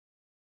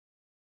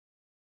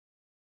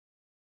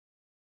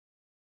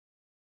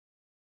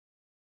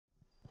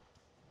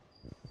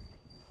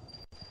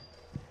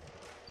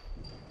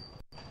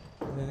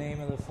In the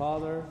name of the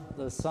Father,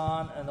 the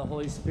Son, and the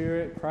Holy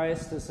Spirit,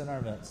 Christ is in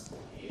our midst.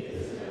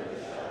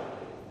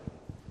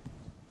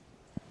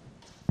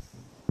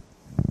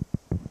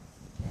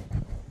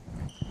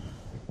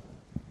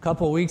 A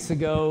couple weeks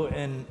ago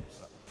in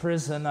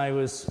prison, I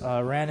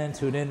ran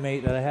into an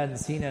inmate that I hadn't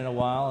seen in a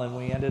while, and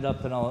we ended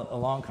up in a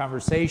long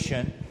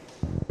conversation.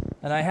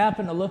 And I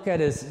happened to look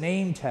at his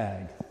name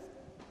tag,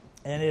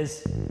 and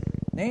his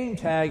name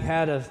tag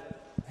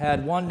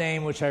had one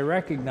name which I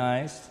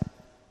recognized,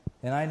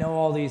 and I know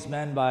all these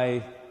men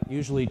by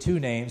usually two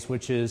names,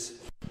 which is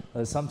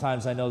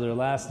sometimes I know their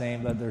last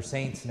name, but their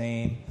saint's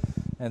name,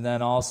 and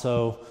then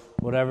also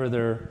whatever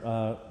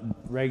their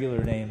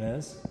regular name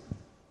is.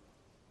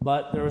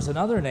 But there was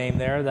another name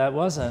there that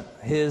wasn't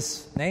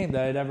his name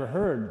that I'd ever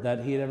heard,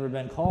 that he had ever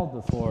been called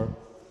before.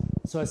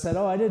 So I said,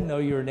 "Oh, I didn't know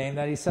you were named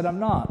that." He said, "I'm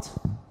not."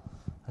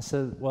 I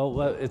said,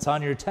 well, it's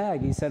on your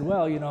tag." He said,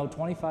 "Well,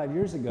 25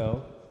 years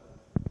ago,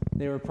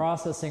 they were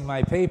processing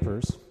my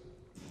papers,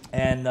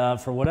 and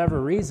for whatever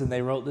reason,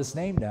 they wrote this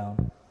name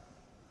down.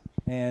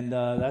 And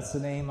that's the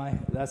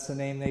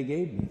name they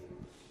gave me."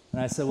 And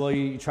I said, "Well,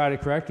 you try to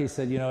correct it?" He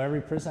said, "Every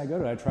prison I go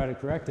to, I try to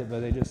correct it,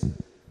 but this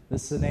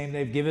is the name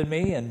they've given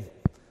me, and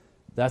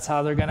that's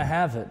how they're going to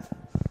have it."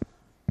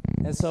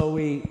 And so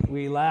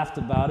we laughed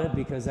about it,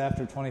 because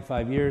after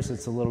 25 years,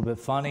 it's a little bit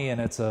funny, and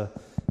it's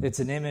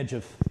an image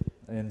of,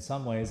 in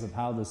some ways, of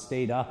how the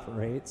state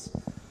operates.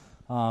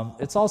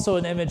 It's also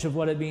an image of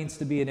what it means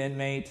to be an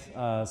inmate,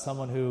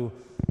 someone who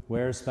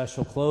wears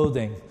special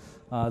clothing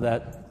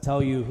that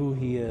tell you who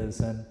he is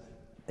and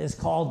is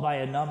called by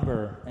a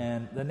number.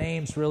 And the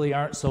names really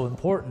aren't so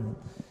important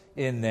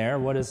in there.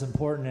 What is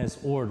important is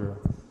order.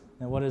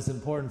 And what is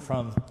important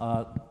from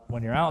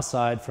when you're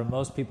outside, from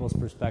most people's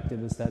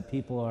perspective, is that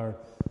people are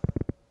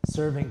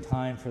serving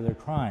time for their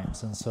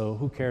crimes. And so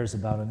who cares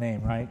about a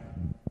name, right?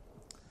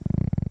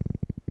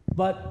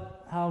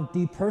 But how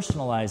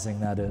depersonalizing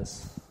that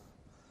is.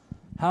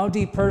 How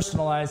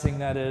depersonalizing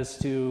that is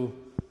to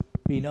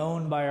be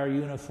known by our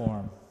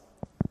uniform.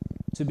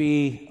 To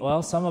be,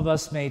 some of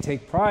us may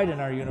take pride in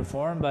our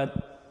uniform,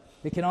 but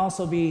it can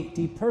also be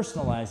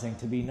depersonalizing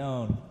to be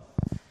known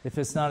if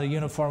it's not a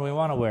uniform we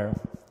want to wear.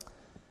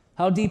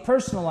 How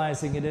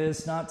depersonalizing it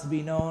is not to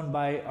be known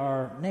by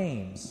our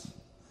names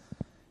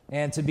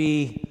and to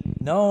be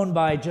known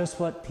by just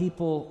what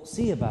people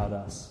see about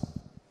us.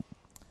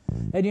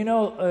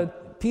 And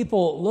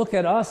people look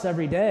at us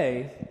every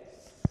day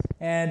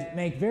and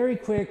make very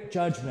quick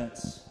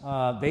judgments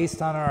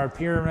based on our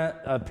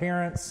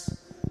appearance,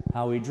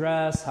 how we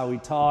dress, how we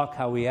talk,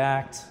 how we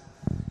act.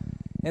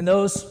 And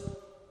those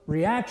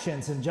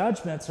reactions and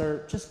judgments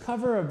just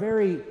cover a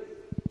very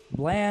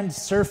bland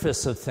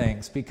surface of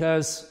things,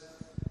 because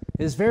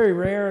it is very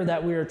rare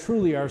that we are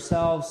truly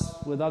ourselves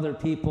with other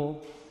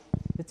people.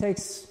 It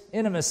takes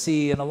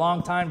intimacy and a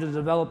long time to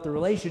develop the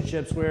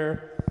relationships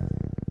where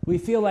we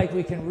feel like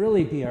we can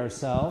really be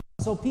ourselves.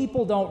 So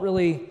people don't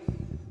really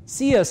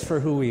see us for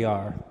who we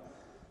are.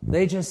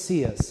 They just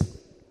see us.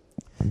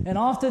 And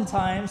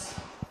oftentimes,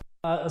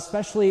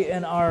 especially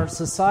in our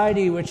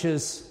society, which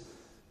is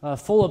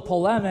full of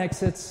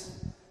polemics,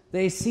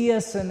 they see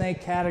us and they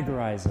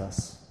categorize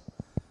us.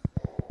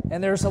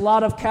 And there's a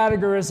lot of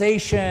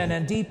categorization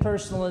and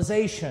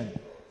depersonalization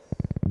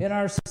in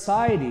our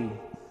society.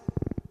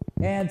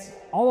 And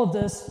all of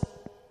this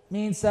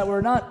means that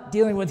we're not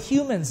dealing with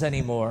humans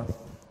anymore.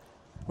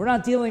 We're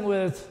not dealing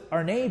with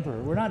our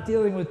neighbor. We're not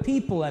dealing with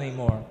people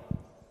anymore.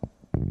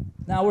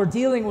 Now we're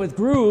dealing with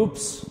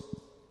groups.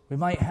 We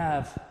might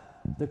have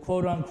the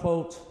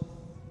quote-unquote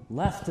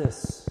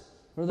leftists,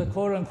 or the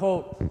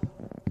quote-unquote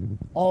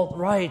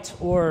alt-right,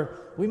 or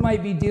we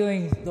might be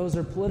dealing, those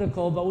are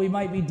political, but we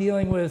might be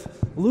dealing with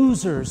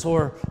losers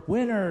or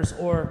winners,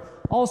 or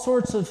all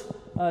sorts of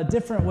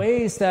different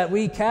ways that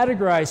we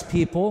categorize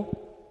people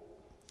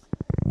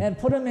and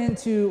put them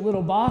into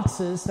little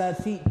boxes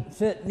that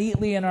fit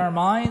neatly in our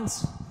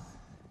minds.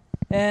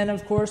 And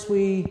of course,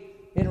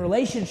 in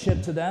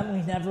relationship to them,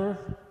 we never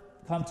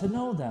come to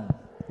know them.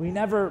 We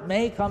never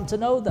may come to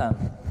know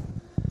them.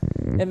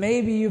 And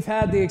maybe you've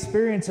had the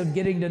experience of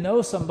getting to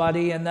know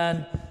somebody and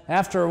then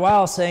after a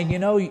while saying,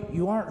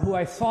 you aren't who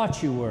I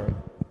thought you were.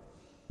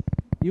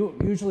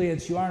 Usually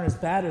it's, you aren't as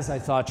bad as I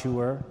thought you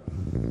were,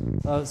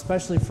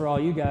 especially for all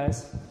you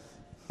guys.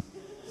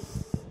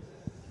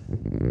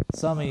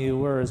 Some of you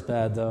were as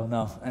bad, though.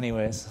 No,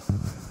 anyways.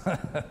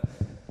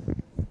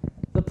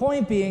 The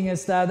point being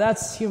is that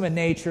that's human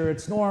nature.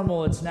 It's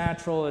normal, it's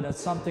natural, and it's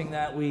something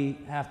that we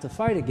have to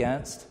fight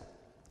against.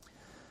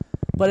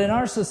 But in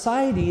our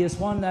society is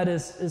one that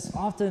is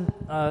often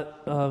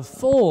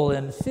full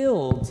and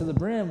filled to the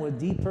brim with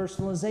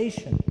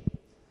depersonalization.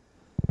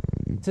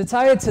 To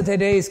tie it to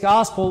today's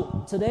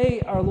gospel,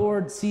 today our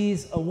Lord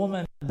sees a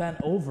woman bent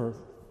over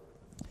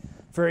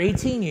for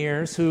 18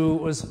 years who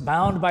was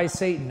bound by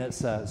Satan, it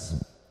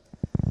says.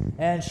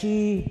 And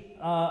she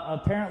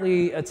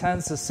apparently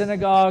attends the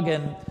synagogue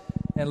and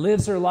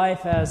lives her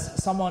life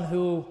as someone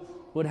who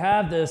would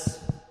have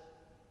this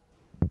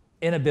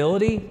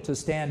inability to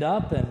stand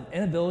up and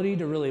inability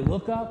to really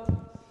look up.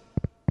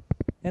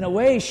 In a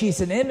way,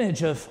 she's an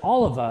image of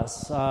all of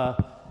us.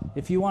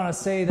 If you want to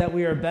say that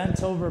we are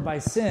bent over by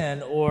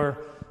sin, or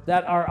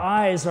that our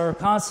eyes are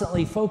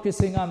constantly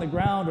focusing on the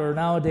ground, or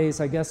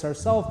nowadays, I guess, our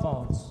cell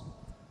phones.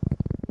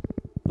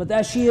 But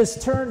that she is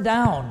turned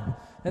down,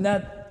 and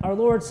that our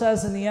Lord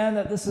says in the end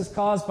that this is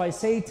caused by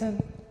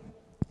Satan.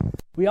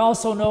 We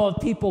also know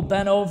of people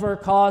bent over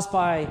caused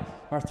by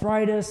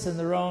arthritis and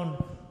their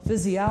own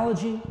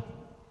physiology.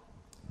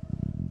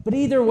 But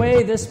either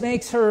way, this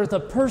makes her the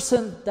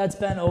person that's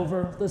bent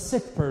over, the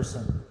sick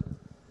person,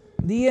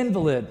 the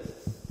invalid.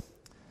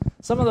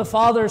 Some of the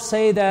fathers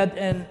say that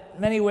in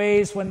many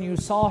ways, when you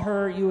saw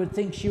her, you would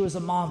think she was a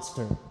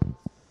monster.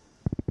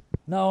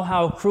 Know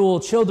how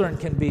cruel children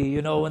can be.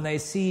 When they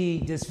see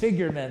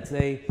disfigurement,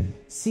 they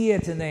see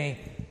it and they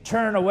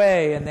turn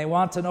away, and they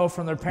want to know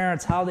from their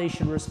parents how they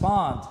should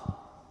respond.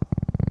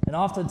 And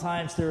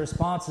oftentimes their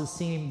responses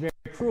seem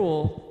very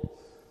cruel.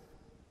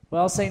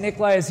 Well, St.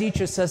 Nikolai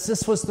Azicius says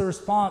this was the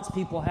response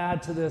people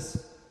had to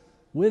this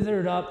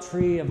withered up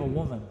tree of a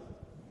woman.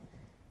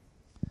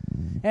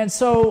 And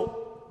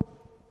so,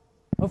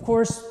 of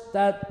course,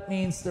 that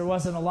means there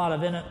wasn't a lot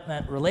of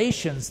intimate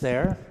relations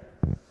there.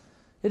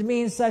 It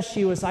means that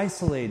she was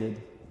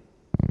isolated.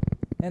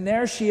 And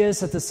there she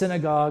is at the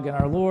synagogue, and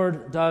our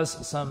Lord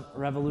does some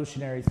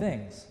revolutionary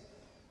things.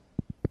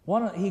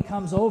 One, he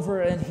comes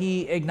over and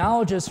he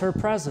acknowledges her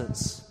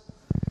presence.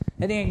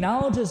 And he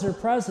acknowledges her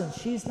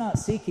presence. She's not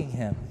seeking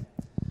him.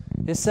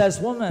 It says,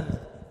 "Woman,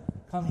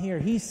 come here."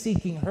 He's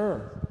seeking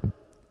her.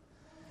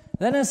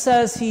 Then it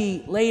says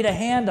he laid a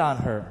hand on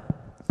her.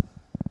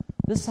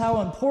 This is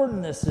how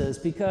important this is,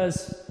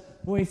 because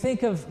when we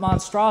think of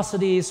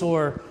monstrosities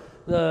or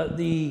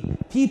the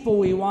people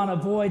we want to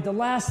avoid, the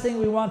last thing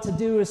we want to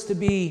do is to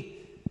be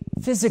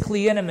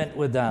physically intimate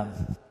with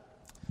them.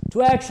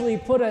 To actually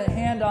put a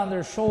hand on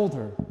their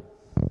shoulder,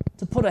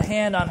 to put a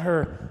hand on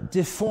her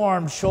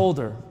deformed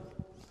shoulder,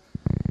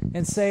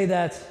 and say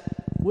that,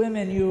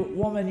 woman,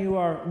 you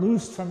are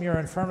loosed from your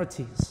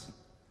infirmities.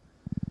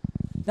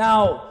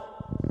 Now,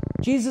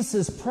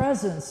 Jesus'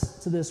 presence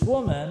to this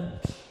woman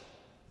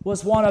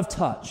was one of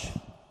touch.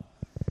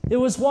 It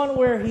was one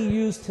where he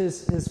used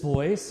his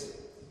voice.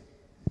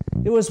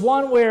 It was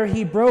one where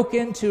he broke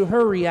into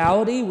her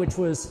reality, which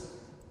was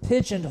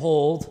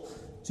pigeonholed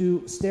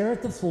to stare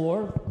at the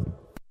floor,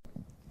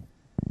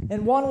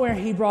 and one where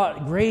he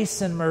brought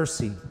grace and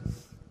mercy.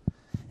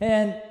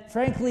 And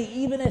frankly,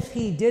 even if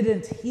he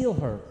didn't heal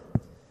her,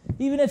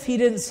 even if he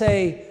didn't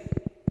say,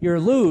 "You're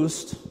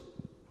loosed,"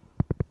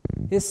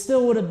 it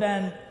still would have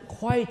been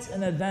quite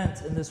an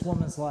event in this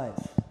woman's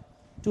life.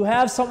 To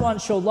have someone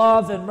show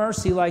love and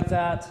mercy like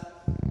that,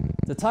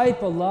 the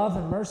type of love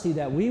and mercy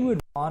that we would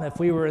want if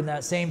we were in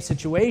that same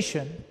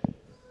situation.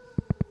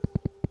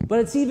 But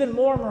it's even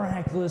more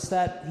miraculous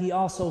that he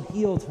also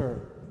healed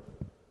her.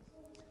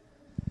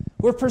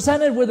 We're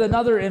presented with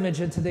another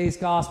image in today's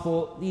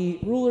gospel. The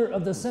ruler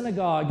of the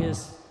synagogue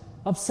is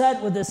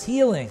upset with this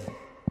healing.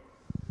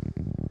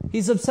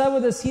 He's upset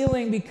with this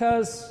healing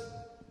because,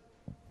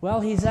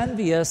 well, he's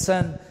envious,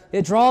 and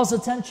it draws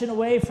attention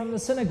away from the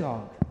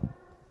synagogue.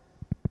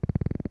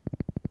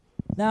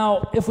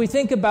 Now, if we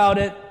think about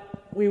it,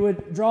 we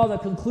would draw the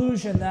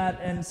conclusion that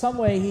in some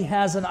way he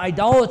has an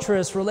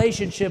idolatrous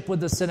relationship with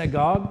the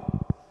synagogue.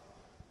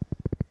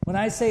 When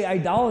I say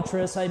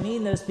idolatrous, I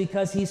mean this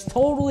because he's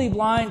totally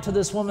blind to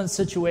this woman's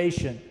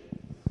situation.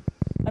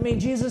 I mean,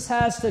 Jesus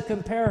has to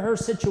compare her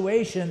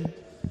situation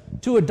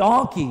to a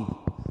donkey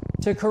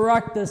to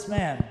correct this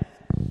man,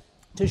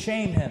 to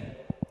shame him.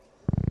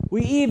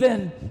 We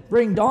even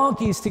bring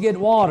donkeys to get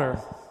water.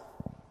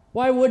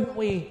 Why wouldn't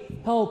we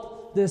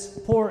help this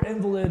poor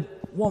invalid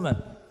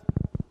woman?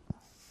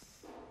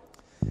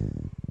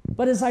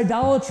 But his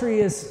idolatry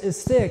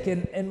is thick,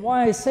 and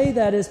why I say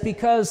that is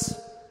because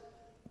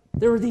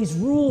there were these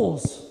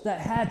rules that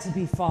had to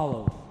be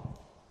followed.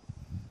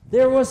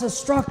 There was a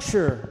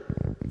structure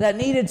that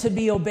needed to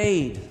be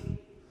obeyed.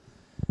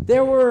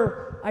 There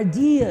were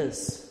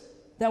ideas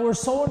that were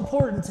so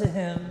important to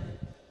him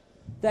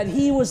that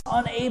he was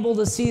unable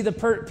to see the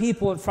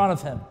people in front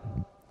of him.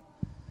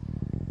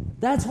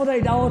 That's what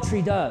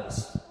idolatry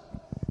does.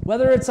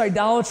 Whether it's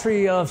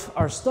idolatry of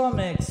our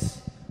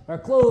stomachs, our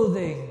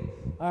clothing,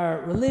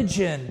 our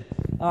religion,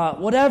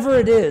 whatever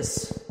it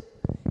is,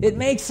 it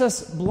makes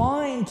us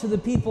blind to the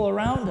people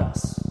around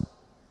us.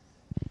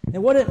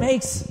 And what it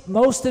makes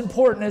most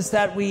important is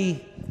that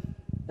we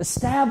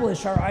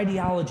establish our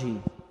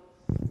ideology,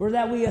 or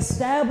that we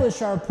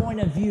establish our point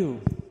of view,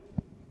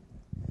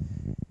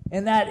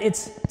 and that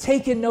it's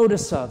taken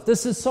notice of.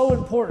 This is so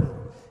important.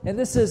 And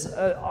this is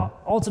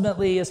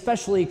ultimately,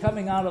 especially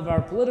coming out of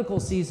our political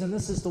season,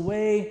 this is the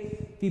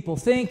way people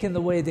think and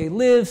the way they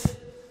live.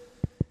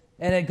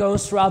 And it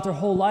goes throughout their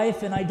whole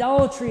life. And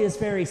idolatry is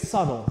very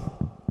subtle.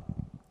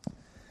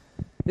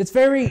 It's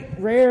very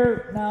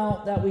rare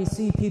now that we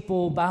see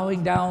people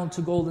bowing down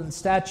to golden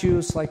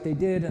statues like they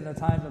did in the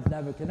time of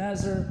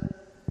Nebuchadnezzar.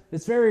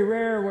 It's very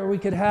rare where we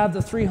could have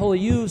the three holy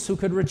youths who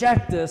could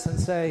reject this and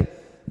say,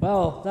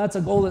 well, that's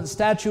a golden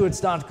statue,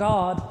 it's not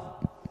God.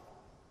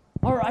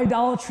 Our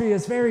idolatry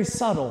is very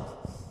subtle.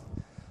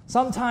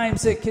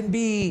 Sometimes it can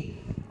be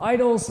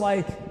idols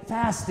like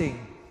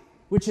fasting,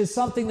 which is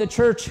something the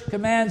church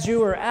commands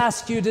you or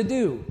asks you to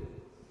do.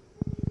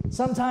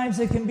 Sometimes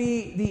it can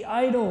be the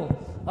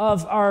idol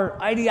of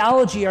our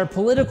ideology, our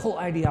political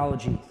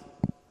ideology.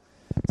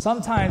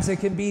 Sometimes it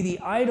can be the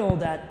idol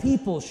that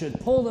people should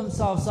pull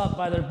themselves up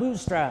by their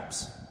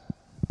bootstraps.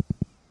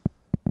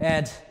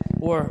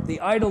 Or the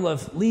idol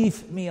of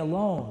leave me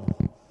alone.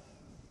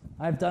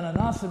 I've done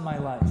enough in my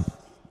life.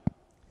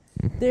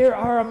 There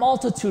are a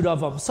multitude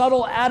of them,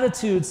 subtle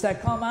attitudes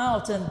that come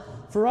out, and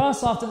for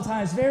us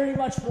oftentimes very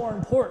much more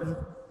important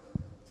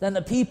than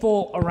the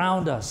people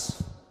around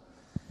us.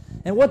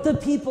 And what the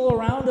people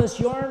around us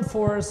yearn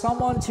for is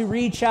someone to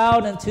reach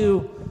out and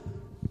to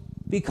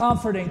be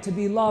comforting, to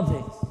be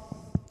loving.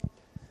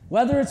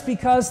 Whether it's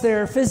because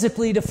they're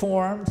physically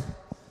deformed,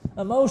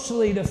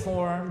 emotionally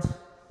deformed,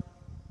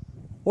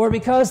 or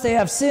because they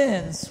have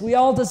sins, we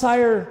all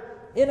desire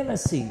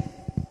intimacy.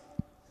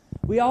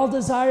 We all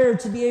desire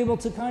to be able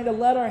to kind of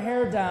let our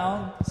hair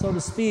down, so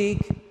to speak,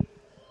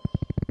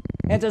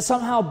 and to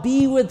somehow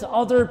be with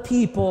other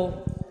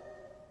people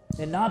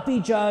and not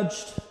be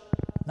judged,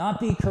 not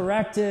be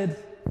corrected,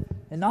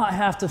 and not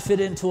have to fit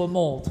into a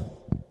mold.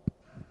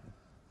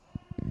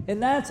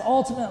 And that's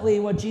ultimately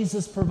what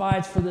Jesus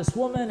provides for this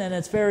woman, and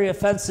it's very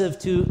offensive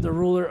to the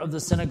ruler of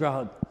the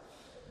synagogue.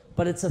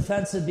 But it's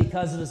offensive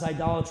because of his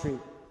idolatry.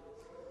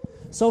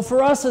 So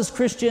for us as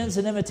Christians,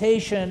 in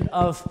imitation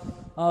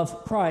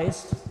of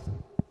Christ,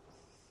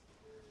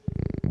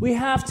 we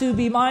have to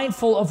be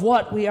mindful of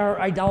what we are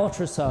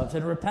idolatrous of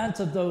and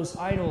repent of those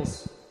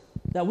idols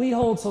that we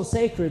hold so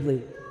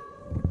sacredly.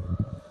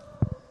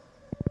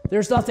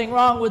 There's nothing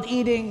wrong with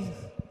eating,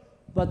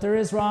 but there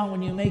is wrong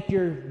when you make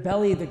your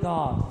belly the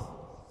god.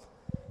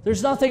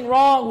 There's nothing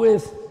wrong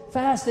with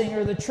fasting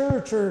or the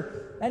church or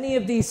any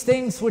of these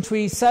things which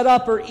we set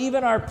up, or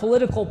even our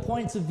political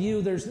points of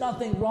view. There's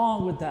nothing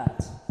wrong with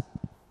that.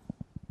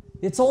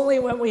 It's only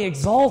when we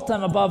exalt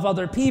them above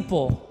other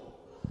people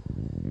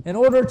in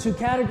order to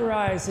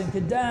categorize and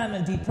condemn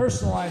and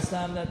depersonalize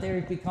them that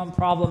they become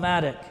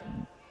problematic.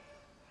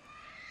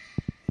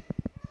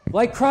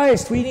 Like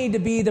Christ, we need to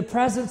be the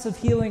presence of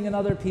healing in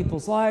other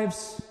people's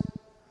lives.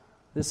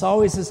 This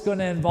always is going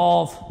to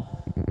involve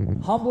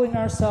humbling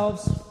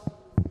ourselves,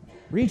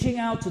 reaching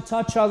out to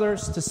touch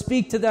others, to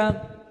speak to them,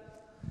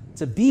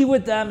 to be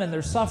with them in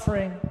their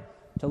suffering,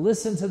 to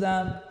listen to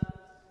them.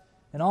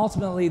 And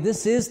ultimately,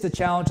 this is the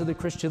challenge of the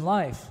Christian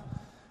life,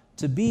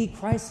 to be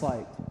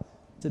Christ-like,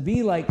 to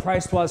be like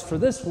Christ was for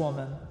this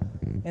woman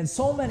and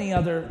so many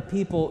other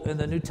people in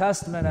the New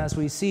Testament, as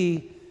we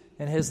see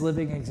in his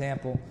living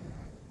example.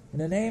 In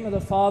the name of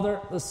the Father,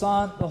 the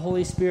Son, the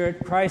Holy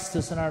Spirit, Christ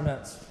is in our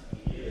midst.